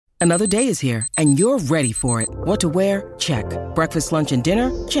Another day is here, and you're ready for it. What to wear? Check. Breakfast, lunch, and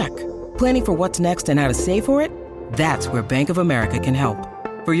dinner? Check. Planning for what's next and how to save for it? That's where Bank of America can help.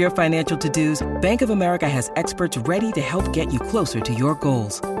 For your financial to-dos, Bank of America has experts ready to help get you closer to your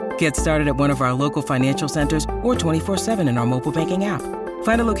goals. Get started at one of our local financial centers or 24/7 in our mobile banking app.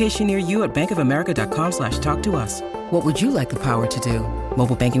 Find a location near you at bankofamerica.com/talktous. What would you like the power to do?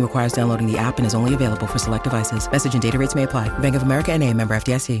 Mobile banking requires downloading the app and is only available for select devices. Message and data rates may apply. Bank of America N.A., member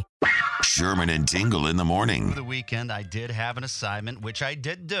FDIC. Sherman and Tingle in the morning. Over the weekend, I did have an assignment, which I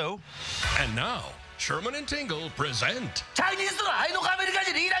did do. And now, Sherman and Tingle present. 차이니스는 아이노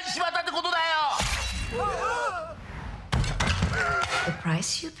아메리카지 일하지 싶었다는 것도다요. The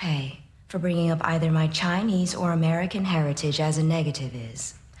price you pay for bringing up either my Chinese or American heritage as a negative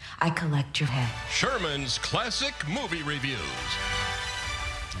is I collect your head. Sherman's classic movie reviews.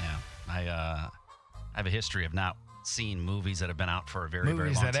 Yeah, I have a history of not seeing movies that have been out for a very, very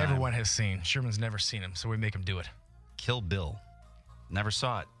long time. Movies that everyone has seen. Sherman's never seen them, so we make him do it. Kill Bill. Never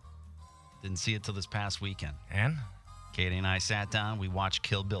saw it. Didn't see it till this past weekend. And? Katie and I sat down. We watched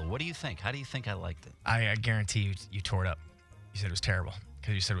Kill Bill. What do you think? How do you think I liked it? I guarantee you tore it up. You said it was terrible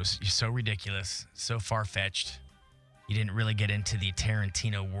because you said it was so ridiculous, so far-fetched. You didn't really get into the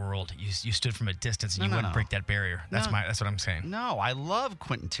Tarantino world. You stood from a distance and you wouldn't break that barrier. That's what I'm saying. No, I love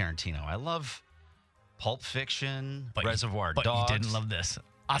Quentin Tarantino. I love Pulp Fiction, Reservoir Dogs. But you didn't love this.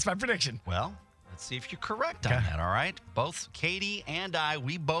 That's my prediction. Well, let's see if you're correct on that, all right? Both Katie and I,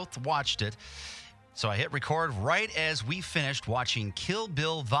 we both watched it. So I hit record right as we finished watching Kill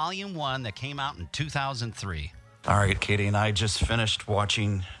Bill Volume 1 that came out in 2003. All right, Katie and I just finished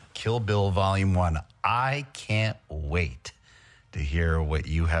watching Kill Bill Volume 1. I can't wait to hear what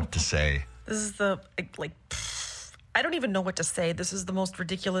you have to say. This is I don't even know what to say. This is the most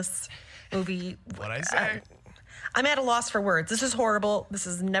ridiculous movie. What'd I say? I'm at a loss for words. This is horrible. This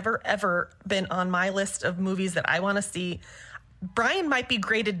has never, ever been on my list of movies that I want to see. Brian might be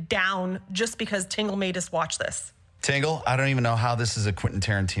graded down just because Tingle made us watch this. Tingle, I don't even know how this is a Quentin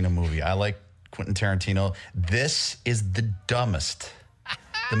Tarantino movie. I like Quentin Tarantino. This is the dumbest,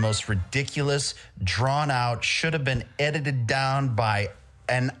 the most ridiculous, drawn out, should have been edited down by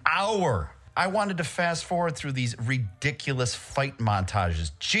an hour. I wanted to fast forward through these ridiculous fight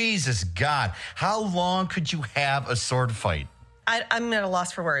montages. Jesus God, how long could you have a sword fight? I'm at a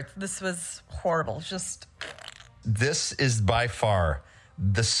loss for words. This was horrible. This is by far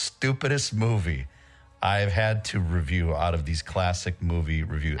the stupidest movie I've had to review out of these classic movie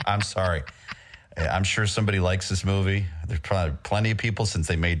reviews. I'm sorry. I'm sure somebody likes this movie. There's probably plenty of people since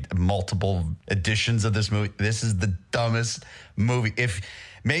they made multiple editions of this movie. This is the dumbest movie. If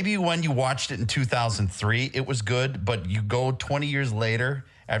maybe when you watched it in 2003, it was good, but you go 20 years later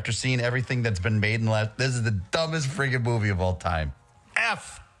after seeing everything that's been made in the last, this is the dumbest friggin' movie of all time.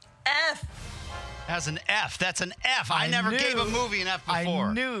 F. That's an F. That's an F. I never gave a movie an F before.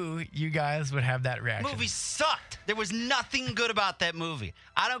 I knew you guys would have that reaction. Movie sucked. There was nothing good about that movie.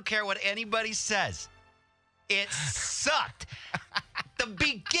 I don't care what anybody says. It sucked. The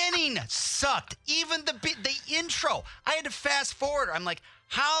beginning sucked. Even the intro. I had to fast forward. I'm like,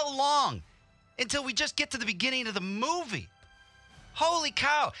 how long until we just get to the beginning of the movie? Holy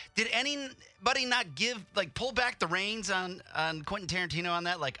cow. Did anybody not pull back the reins on Quentin Tarantino on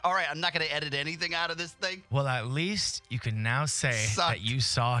that? Like, all right, I'm not going to edit anything out of this thing. Well, at least you can now say that you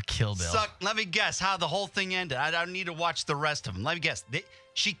saw Kill Bill. Sucked. Let me guess how the whole thing ended. I don't need to watch the rest of them. Let me guess.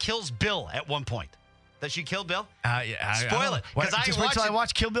 She kills Bill at one point. Does she kill Bill? Yeah. Spoil it. Just wait till I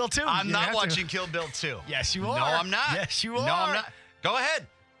watch Kill Bill 2. I'm not watching Kill Bill 2. Yes, you are. No, I'm not. Yes, you are. No, I'm not. Go ahead.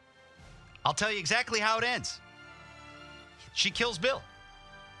 I'll tell you exactly how it ends. She kills Bill.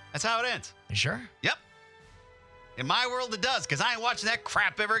 That's how it ends. You sure? Yep. In my world, it does, because I ain't watching that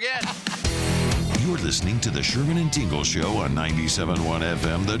crap ever again. You're listening to the Sherman and Tingle Show on 97.1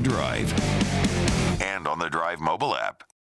 FM The Drive and on the Drive mobile app.